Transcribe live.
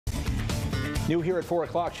New here at 4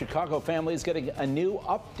 o'clock, Chicago families getting a new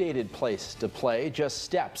updated place to play just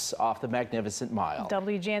steps off the Magnificent Mile.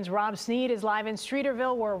 WGN's Rob Sneed is live in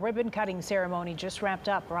Streeterville where a ribbon cutting ceremony just wrapped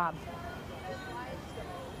up. Rob.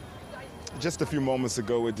 Just a few moments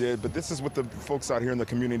ago it did, but this is what the folks out here in the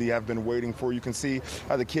community have been waiting for. You can see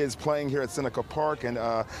the kids playing here at Seneca Park, and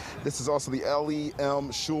this is also the Eli M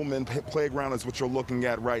Schulman playground is what you're looking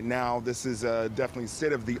at right now. This is definitely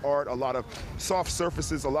state of the art, a lot of soft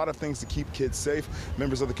surfaces, a lot of things to keep kids safe.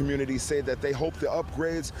 Members of the community say that they hope the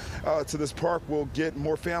upgrades to this park will get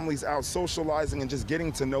more families out socializing and just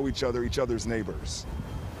getting to know each other's neighbors.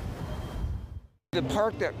 The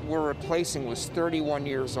park that we're replacing was 31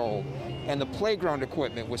 years old, and the playground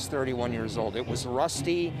equipment was 31 years old. It was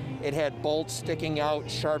rusty, it had bolts sticking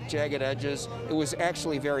out, sharp, jagged edges. It was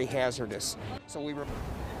actually very hazardous. So we were...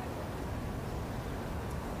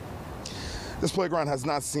 This playground has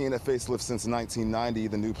not seen a facelift since 1990.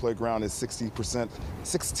 The new playground is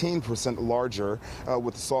 16% larger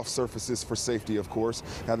with soft surfaces for safety, of course.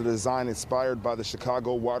 Now, the design inspired by the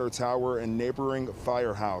Chicago Water Tower and neighboring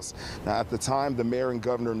firehouse. Now, at the time, the mayor and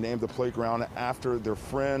governor named the playground after their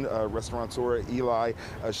friend, restaurateur Eli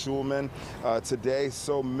Schulman. Today,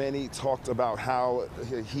 so many talked about how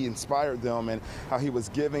he inspired them and how he was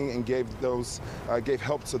giving and gave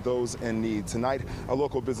help to those in need. Tonight, a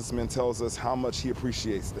local businessman tells us how much he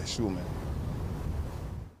appreciates the Schulman.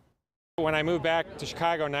 When I moved back to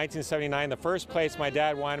Chicago in 1979, the first place my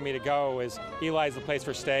dad wanted me to go was Eli's the place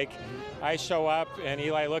for steak. I show up and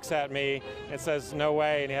Eli looks at me and says, "No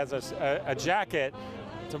way," and he has a jacket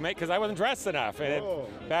to make, because I wasn't dressed enough. And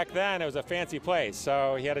back then it was a fancy place,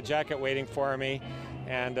 so he had a jacket waiting for me,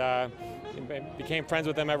 and became friends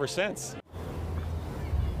with him ever since.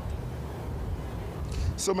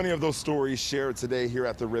 So many of those stories shared today here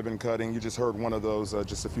at the ribbon cutting. You just heard one of those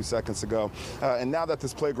just a few seconds ago. And now that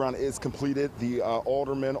this playground is completed, the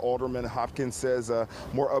Alderman Hopkins says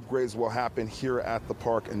more upgrades will happen here at the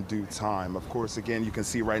park in due time. Of course, again, you can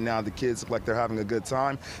see right now the kids look like they're having a good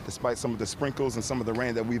time, despite some of the sprinkles and some of the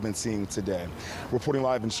rain that we've been seeing today. Reporting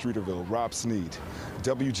live in Streeterville, Rob Sneed,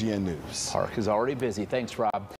 WGN News. Park is already busy. Thanks, Rob.